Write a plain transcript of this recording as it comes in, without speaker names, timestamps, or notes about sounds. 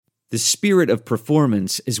The spirit of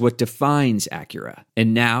performance is what defines Acura.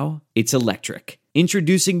 And now, it's electric.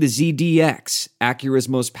 Introducing the ZDX, Acura's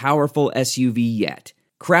most powerful SUV yet.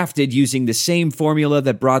 Crafted using the same formula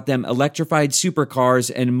that brought them electrified supercars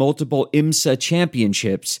and multiple IMSA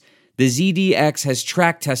championships, the ZDX has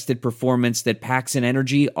track-tested performance that packs an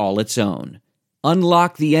energy all its own.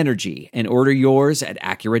 Unlock the energy and order yours at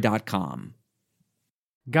Acura.com.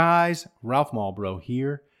 Guys, Ralph Marlboro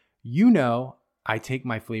here. You know I take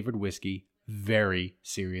my flavored whiskey very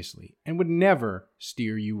seriously and would never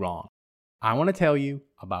steer you wrong. I want to tell you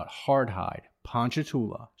about Hardhide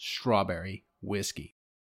Ponchatoula Strawberry Whiskey.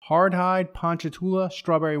 Hardhide Ponchatoula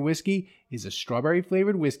Strawberry Whiskey is a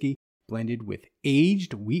strawberry-flavored whiskey blended with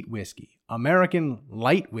aged wheat whiskey, American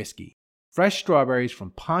light whiskey, fresh strawberries from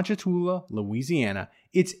Ponchatoula, Louisiana.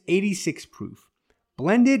 It's 86 proof.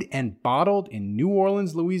 Blended and bottled in New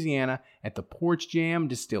Orleans, Louisiana at the Porch Jam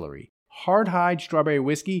Distillery. Hardhide Strawberry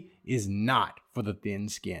Whiskey is not for the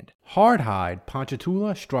thin-skinned. Hardhide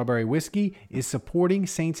Ponchatoula Strawberry Whiskey is supporting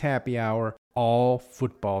Saints Happy Hour all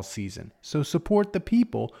football season. So support the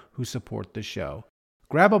people who support the show.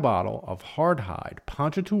 Grab a bottle of Hardhide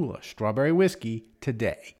Ponchatoula Strawberry Whiskey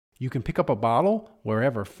today. You can pick up a bottle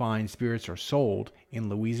wherever fine spirits are sold in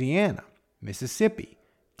Louisiana, Mississippi,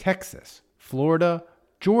 Texas, Florida,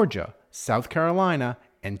 Georgia, South Carolina,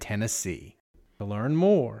 and Tennessee. To learn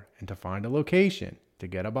more and to find a location to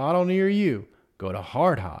get a bottle near you, go to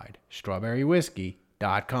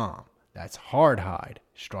hardhidestrawberrywhiskey.com. That's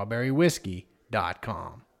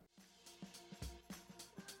hardhidestrawberrywhiskey.com.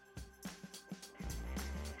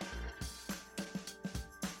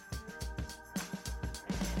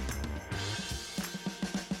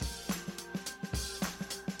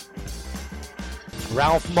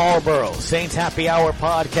 Ralph Marlboro, Saints Happy Hour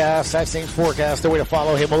podcast, that Saints Forecast. The way to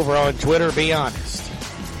follow him over on Twitter. Be honest.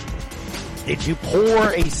 Did you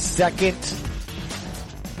pour a second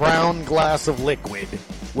brown glass of liquid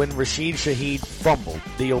when Rashid Shaheed fumbled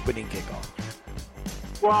the opening kickoff?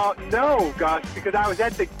 Well, no, Gus, because I was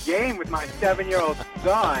at the game with my 7-year-old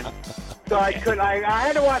son, so I couldn't. I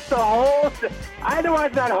had to watch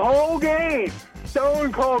that whole game,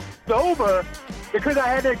 stone cold sober. Because I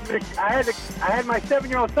had my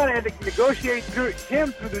 7-year-old son. I had to negotiate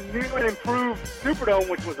him through the new and improved Superdome,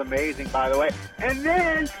 which was amazing, by the way. And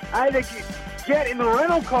then I had to get in the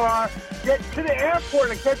rental car, get to the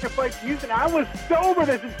airport, and catch a flight to Houston. I was sober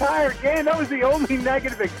this entire game. That was the only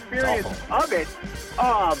negative experience of it.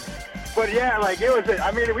 But yeah, like it was.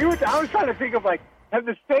 I was trying to think of have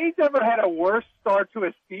the Saints ever had a worse start to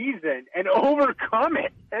a season and overcome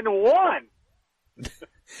it and won?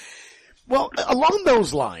 Well, along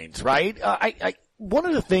those lines, right, one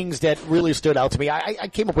of the things that really stood out to me, I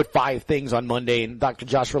came up with 5 things on Monday, and Dr.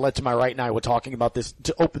 Josh Roulette to my right and I were talking about this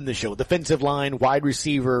to open the show. Defensive line, wide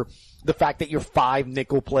receiver, the fact that you're 5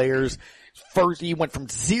 nickel players. First, you went from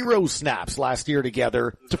 0 snaps last year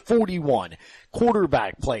together to 41.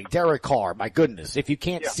 Quarterback play, Derek Carr, my goodness. If you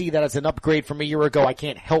can't see that as an upgrade from a year ago, I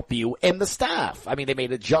can't help you. And the staff. I mean, they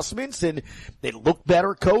made adjustments, and they looked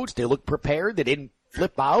better coached. They looked prepared. They didn't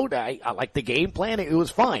flip out. I like the game plan. It was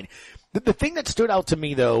fine. The thing that stood out to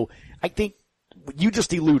me, though, I think you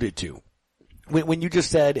just alluded to when you just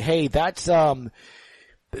said, "Hey, that's a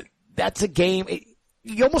game."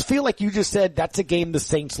 You almost feel like you just said that's a game the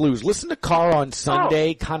Saints lose. Listen to Carr on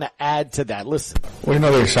Sunday, kind of add to that. Listen. Well,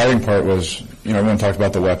 the exciting part was, everyone talked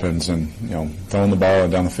about the weapons and, throwing the ball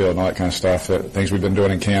down the field and all that kind of stuff, things we've been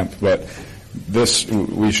doing in camp, but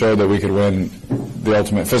we showed that we could win the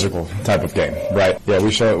ultimate physical type of game, right? Yeah, we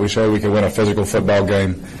showed we could win a physical football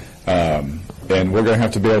game, and we're going to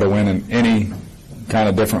have to be able to win in any kind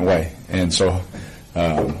of different way. And so,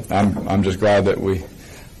 I'm just glad that we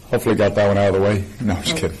hopefully got that one out of the way. No, I'm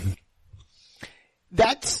just kidding.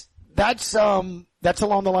 That's along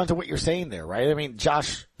the lines of what you're saying there, right? I mean,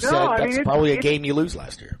 Josh said that's probably a game you lose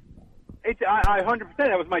last year. I 100%.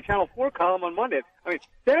 That was my Channel 4 column on Monday. I mean,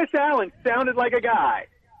 Dennis Allen sounded like a guy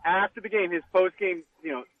after the game, his post-game,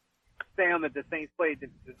 sound that the Saints played to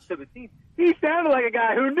the team. He sounded like a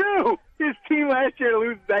guy who knew his team last year to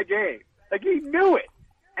lose that game. Like, he knew it.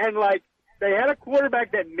 And, they had a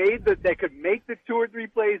quarterback that could make the 2 or 3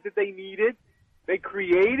 plays that they needed. They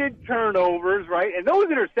created turnovers, right? And those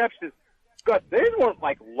interceptions, Gus, they weren't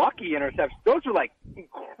lucky interceptions. Those were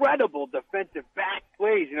incredible defensive back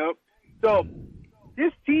plays, So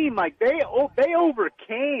this team, they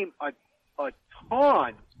overcame a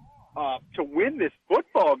ton to win this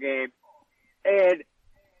football game. And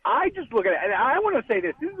I just look at it, and I want to say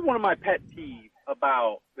this. This is one of my pet peeves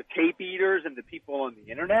about the tape eaters and the people on the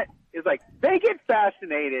internet, is they get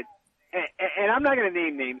fascinated and I'm not going to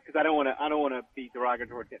name names because I don't want to be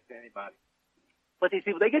derogatory to anybody. But these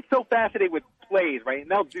people, they get so fascinated with plays, right?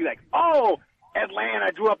 And they'll do like, oh,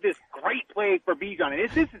 Atlanta drew up this great play for Bijan, and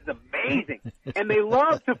this is amazing. And they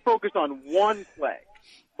love to focus on one play.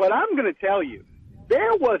 But I'm going to tell you,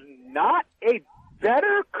 there was not a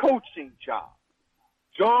better coaching job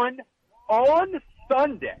done on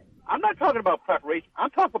Sunday. I'm not talking about preparation.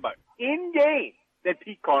 I'm talking about in-game than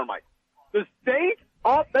Pete Carmichael. The Saints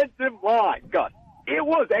offensive line, Gus, it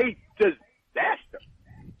was a disaster.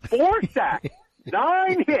 4 sacks,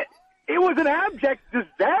 9 hits. It was an abject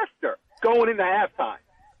disaster going into halftime.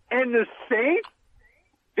 And the Saints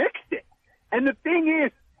fixed it. And the thing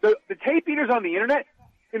is, the tape eaters on the internet,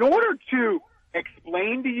 in order to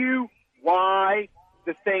explain to you why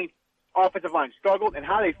the Saints offensive line struggled and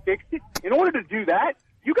how they fixed it, in order to do that,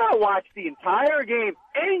 you got to watch the entire game,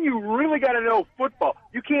 and you really got to know football.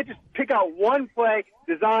 You can't just pick out one play,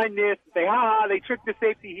 design this, and say, they tricked the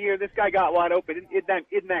safety here, this guy got wide open.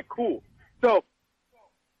 Isn't that cool? So,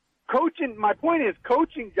 coaching, my point is,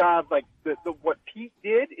 coaching jobs like what Pete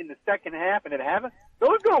did in the second half and at half,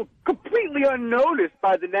 those go completely unnoticed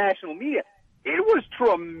by the national media. It was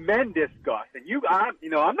tremendous, Gus. And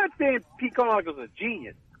I'm not saying Pete Carmichael's a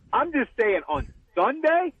genius. I'm just saying on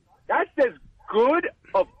Sunday, that's as good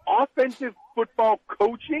of offensive football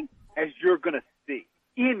coaching as you're going to see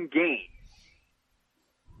in game.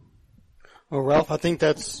 Well, Ralph, I think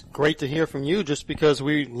that's great to hear from you just because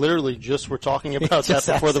we literally just were talking about that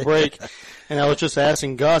before the break. And I was just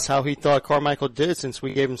asking Gus how he thought Carmichael did since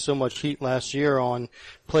we gave him so much heat last year on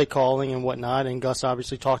play calling and whatnot. And Gus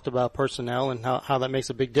obviously talked about personnel and how that makes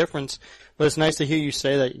a big difference. But it's nice to hear you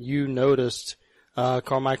say that you noticed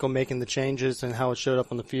Carmichael making the changes and how it showed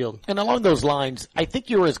up on the field. And along those lines, I think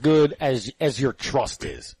you're as good as your trust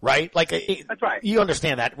is, right? Like, that's right. You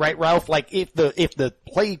understand that, right, Ralph? Like, if the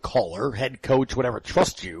play caller, head coach, whatever,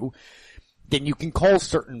 trusts you, then you can call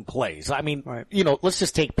certain plays. I mean, right. Let's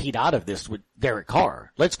just take Pete out of this with Derek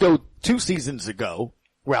Carr. Let's go 2 seasons ago,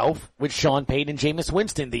 Ralph, with Sean Payton and Jameis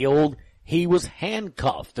Winston, the old he was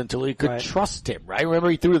handcuffed until he could trust him, right?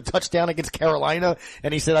 Remember he threw the touchdown against Carolina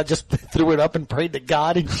and he said, I just threw it up and prayed to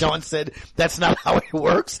God. And Sean said, that's not how it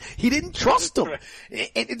works. He didn't trust him.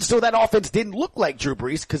 And so that offense didn't look like Drew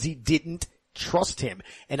Brees because he didn't trust him.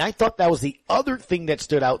 And I thought that was the other thing that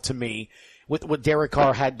stood out to me with what Derek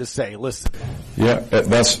Carr had to say. Listen. Yeah,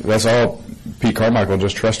 that's all Pete Carmichael,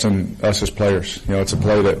 just trusting us as players. It's a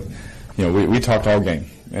play that, we talked all game.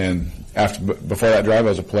 And before that drive, it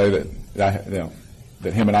was a play that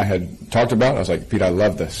him and I had talked about. I was like, Pete, I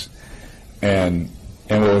love this. And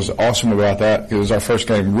what was awesome about that, it was our first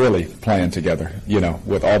game really playing together,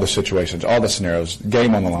 with all the situations, all the scenarios,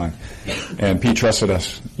 game on the line. And Pete trusted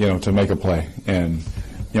us, to make a play. And,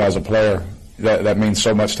 as a player, that means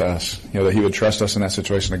so much to us, that he would trust us in that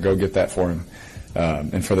situation to go get that for him,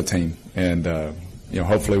 and for the team. And,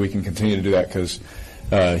 hopefully we can continue to do that because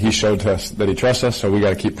he showed to us that he trusts us, so we got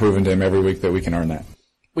to keep proving to him every week that we can earn that.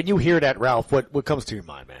 When you hear that, Ralph, what comes to your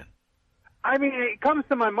mind, man? I mean, it comes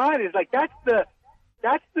to my mind is like that's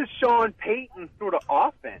the Sean Payton sort of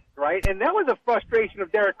offense, right? And that was a frustration of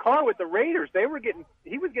Derek Carr with the Raiders.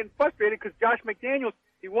 He was getting frustrated because Josh McDaniels,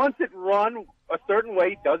 he wants it run a certain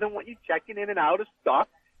way. He doesn't want you checking in and out of stuff.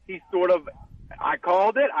 He's sort of, I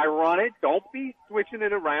called it, I run it. Don't be switching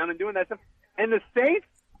it around and doing that stuff. And the Saints,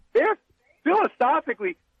 they're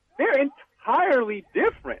philosophically, they're entirely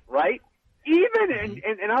different, right? Even,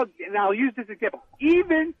 and I'll use this example,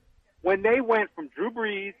 even when they went from Drew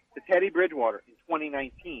Brees to Teddy Bridgewater in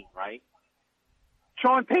 2019, right?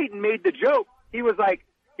 Sean Payton made the joke. He was like,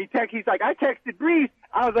 he's like, I texted Brees.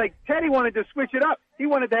 I was like, Teddy wanted to switch it up. He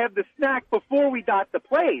wanted to have the snack before we dot the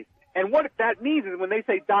plays. And what that means is when they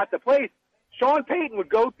say dot the plays, Sean Payton would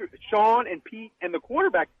go through, Sean and Pete and the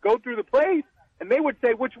quarterback go through the plays, and they would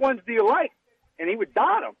say, which ones do you like? And he would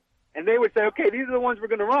dot them. And they would say, okay, these are the ones we're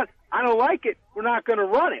going to run. I don't like it. We're not going to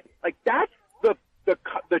run it. Like, that's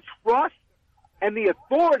the trust and the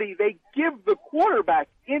authority they give the quarterback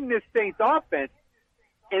in this Saints offense.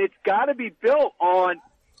 And it's got to be built on,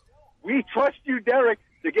 we trust you, Derek,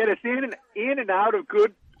 to get us in and out of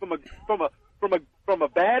good from a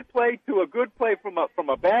bad play to a good play, from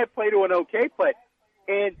a bad play to an okay play.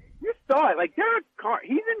 And you saw it. Like, Derek Carr,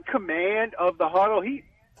 he's in command of the huddle.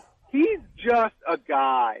 He's just a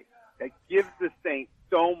guy that gives the Saints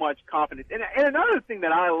so much confidence. And another thing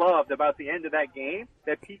that I loved about the end of that game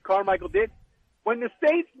that Pete Carmichael did, when the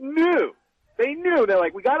Saints knew, they're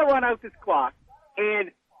like, we got to run out this clock. And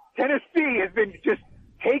Tennessee has been just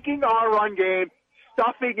taking our run game,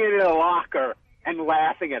 stuffing it in a locker, and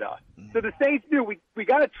laughing at us. So the Saints knew we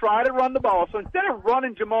got to try to run the ball. So instead of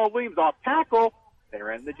running Jamal Williams off tackle, they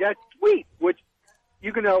ran the jet sweep, which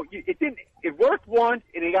it worked once,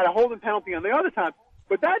 and he got a holding penalty on the other time.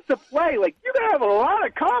 But that's a play. Like, you got to have a lot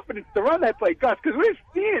of confidence to run that play, Gus, because we've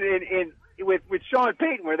seen it with Sean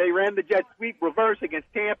Payton, where they ran the jet sweep reverse against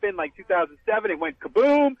Tampa in like 2007. It went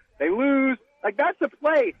kaboom. They lose. Like, that's a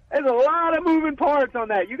play. There's a lot of moving parts on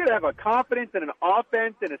that. You got to have a confidence and an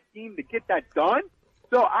offense and a scheme to get that done.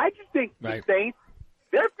 So I just think the Saints,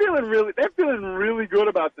 they're feeling really good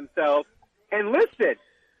about themselves. And listen,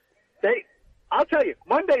 I'll tell you,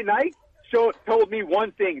 Monday night told me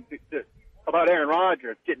one thing about Aaron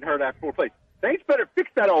Rodgers getting hurt after 4 plays. Saints better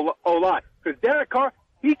fix that O-line, because Derek Carr,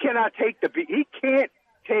 he cannot take he can't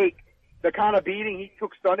take the kind of beating he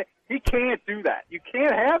took Sunday. He can't do that. You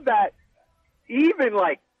can't have that even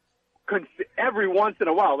like every once in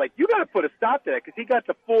a while. Like, you got to put a stop to that, because he got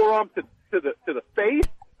the forearm to the face.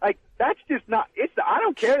 Like, that's just not. I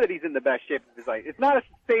don't care that he's in the best shape of his life. It's not a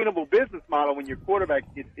sustainable business model when your quarterback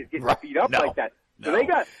is getting beat up like that. So they've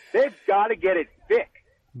got to get it fixed.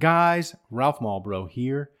 Guys, Ralph Malbrough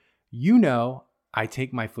here. You know I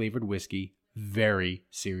take my flavored whiskey very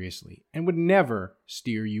seriously and would never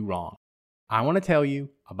steer you wrong. I want to tell you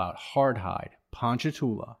about Hardhide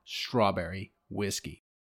Ponchatoula Strawberry Whiskey.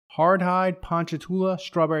 Hardhide Ponchatoula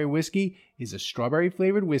Strawberry Whiskey is a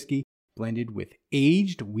strawberry-flavored whiskey blended with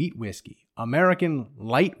aged wheat whiskey, American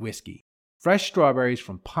light whiskey, fresh strawberries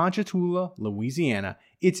from Ponchatoula, Louisiana.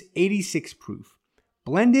 It's 86 proof.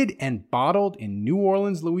 Blended and bottled in New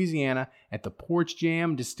Orleans, Louisiana at the Porch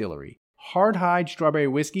Jam Distillery. Hardhide Strawberry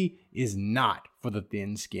Whiskey is not for the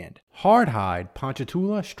thin-skinned. Hardhide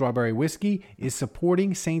Ponchatoula Strawberry Whiskey is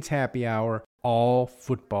supporting Saints Happy Hour all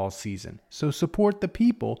football season, so support the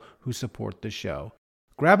people who support the show.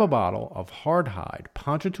 Grab a bottle of Hardhide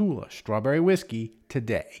Ponchatoula Strawberry Whiskey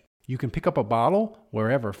today. You can pick up a bottle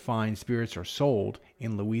wherever fine spirits are sold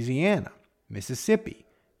in Louisiana, Mississippi,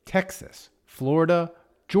 Texas, Florida,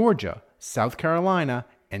 Georgia, South Carolina,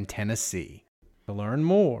 and Tennessee. To learn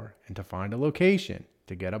more and to find a location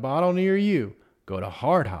to get a bottle near you, go to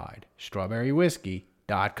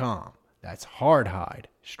hardhidestrawberrywhiskey.com. That's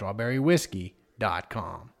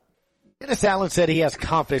hardhidestrawberrywhiskey.com. Dennis Allen said he has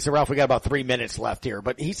confidence. And Ralph, we got about 3 minutes left here,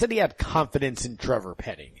 but he said he had confidence in Trevor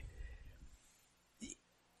Penning.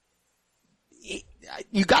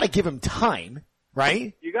 You got to give him time,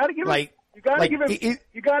 right? You got to give him. You got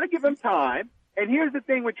to give him time. And here's the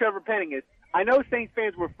thing with Trevor Penning is, I know Saints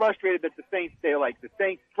fans were frustrated that the Saints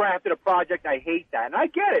drafted a project. I hate that. And I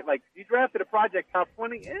get it. Like, you drafted a project top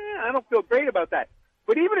 20. I don't feel great about that.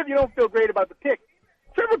 But even if you don't feel great about the pick,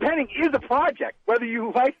 Trevor Penning is a project, whether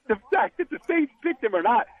you like the fact that the Saints picked him or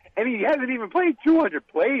not. And he hasn't even played 200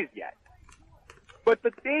 plays yet. But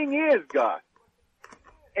the thing is, Gus,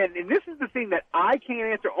 and this is the thing that I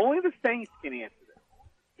can't answer, only the Saints can answer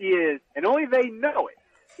this, and only they know it,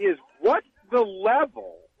 is what's the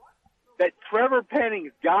level that Trevor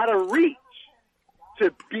Penning's got to reach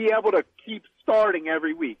to be able to keep starting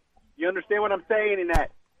every week. You understand what I'm saying? In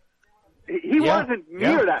that he wasn't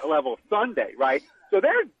near that level Sunday, right? So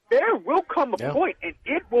there will come a point, and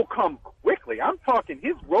it will come quickly. I'm talking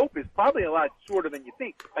his rope is probably a lot shorter than you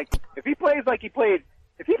think. Like, if he plays like he played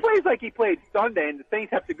Sunday, and the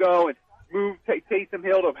Saints have to go and move Taysom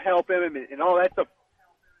Hill to help him and all that stuff,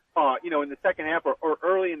 in the second half or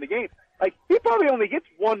early in the game, like, he probably only gets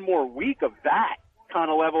one more week of that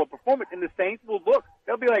kind of level of performance, and the Saints will look.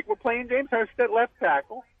 They'll be like, we're playing James Hurst at left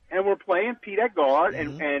tackle, and we're playing Pete at guard,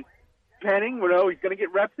 and Penning, he's going to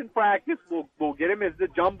get reps in practice. We'll get him as the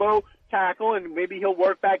jumbo tackle, and maybe he'll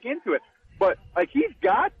work back into it. But, like,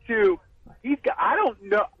 I don't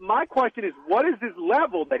know. My question is, what is his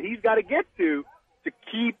level that he's got to get to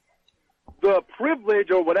keep the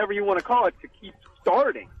privilege, or whatever you want to call it, to keep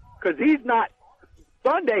starting? Because he's not.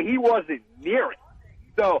 Sunday, he wasn't near it.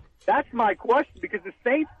 So that's my question, because the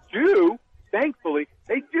Saints thankfully,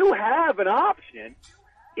 they do have an option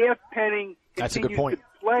if Penning continues to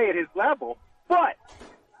play at his level. But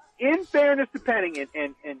in fairness to Penning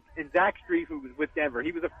and Zach Street, who was with Denver,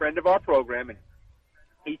 he was a friend of our program, and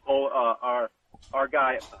he told our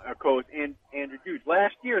coach, Andrew Hughes,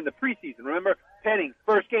 last year in the preseason, remember, Penning's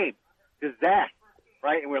first game, disaster,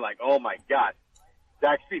 right? And we're like, oh, my God.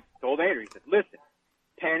 Zach Street told Andrew, he said, listen,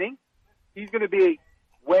 Penning, he's going to be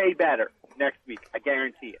way better next week. I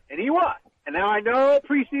guarantee it. And he was. And now I know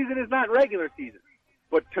preseason is not regular season.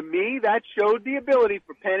 But to me, that showed the ability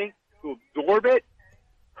for Penning to absorb it,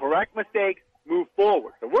 correct mistakes, move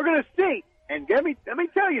forward. So we're going to see. And let me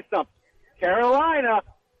tell you something. Carolina,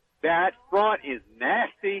 that front is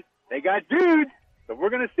nasty. They got dudes. So we're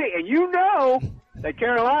going to see. And you know that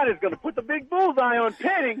Carolina is going to put the big bullseye on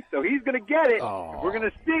Penning, so he's going to get it. Oh. We're going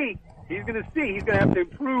to see. He's going to see. He's going to have to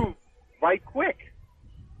improve right quick.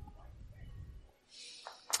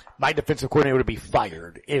 My defensive coordinator would be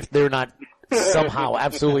fired if they're not somehow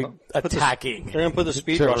absolutely attacking. They're going to put the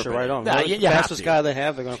speed Turner. rusher right on. Nah, The you have fastest to. guy they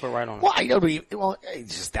have, they're going to put right on. Well, I know, well,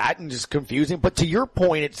 it's just that and just confusing. But to your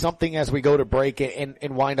point, it's something as we go to break and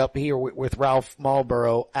wind up here with Ralph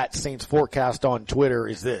Marlborough at Saints Forecast on Twitter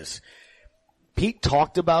is this. Pete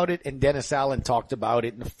talked about it and Dennis Allen talked about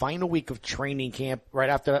it in the final week of training camp right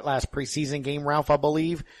after that last preseason game, Ralph, I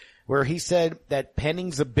believe, where he said that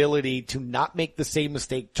Penning's ability to not make the same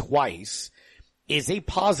mistake twice is a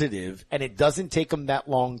positive, and it doesn't take him that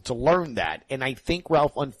long to learn that. And I think,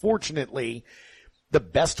 Ralph, unfortunately, the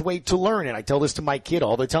best way to learn, and I tell this to my kid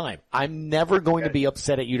all the time, I'm never going to be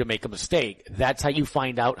upset at you to make a mistake. That's how you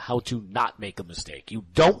find out how to not make a mistake. You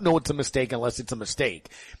don't know it's a mistake unless it's a mistake.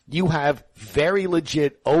 You have very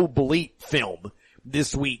legit oblique film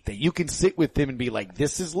this week that you can sit with him and be like,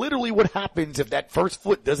 this is literally what happens if that first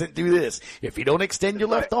foot doesn't do this. If you don't extend your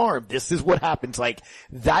left arm, this is what happens. Like,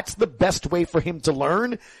 that's the best way for him to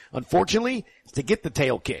learn, unfortunately, is to get the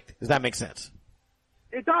tail kicked. Does that make sense?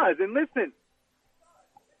 It does. And listen,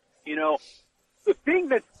 you know, the thing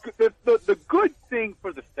that's the good thing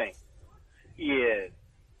for the Saints is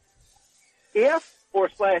if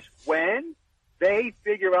 / when they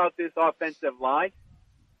figure out this offensive line,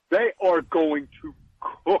 they are going to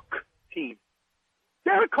cook teams.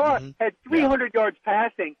 Derek Carr had 300 yards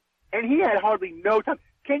passing, and he had hardly no time.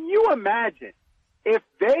 Can you imagine if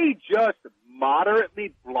they just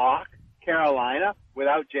moderately block Carolina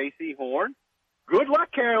without J.C. Horn? Good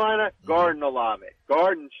luck, Carolina. Guarding Olave,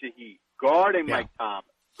 guarding Shaheed, guarding Mike Thomas.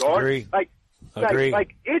 Agree. Like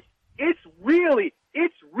it's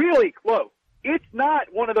really close. It's not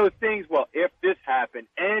one of those things, well, if this happened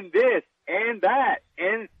and this and that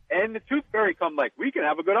and the tooth fairy come, like, we can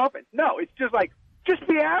have a good offense. No, it's just like, just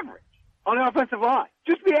be average on the offensive line.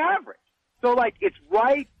 Just be average. So, like, it's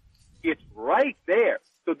right there.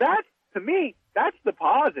 So that's, to me, that's the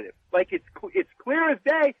positive. Like, it's clear as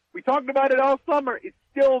day. We talked about it all summer. It's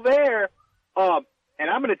still there. And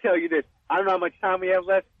I'm going to tell you this. I don't know how much time we have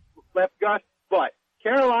left, Gus, but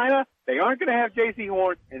Carolina, they aren't going to have J.C.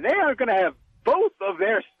 Horn, and they aren't going to have both of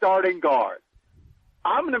their starting guards.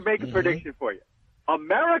 I'm going to make a prediction for you.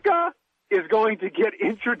 America is going to get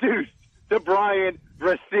introduced to Bryan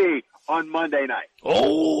Bresee on Monday night.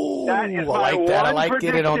 Oh, that is I like that. I like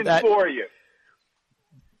getting on that. For you.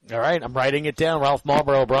 All right, I'm writing it down. Ralph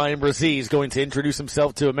Marlborough, Bryan Bresee is going to introduce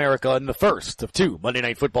himself to America in the first of 2 Monday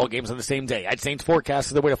Night Football games on the same day. At Saints Forecast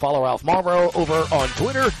is the way to follow Ralph Marlborough over on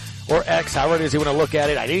Twitter or X, however it is you want to look at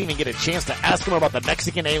it. I didn't even get a chance to ask him about the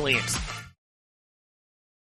Mexican aliens.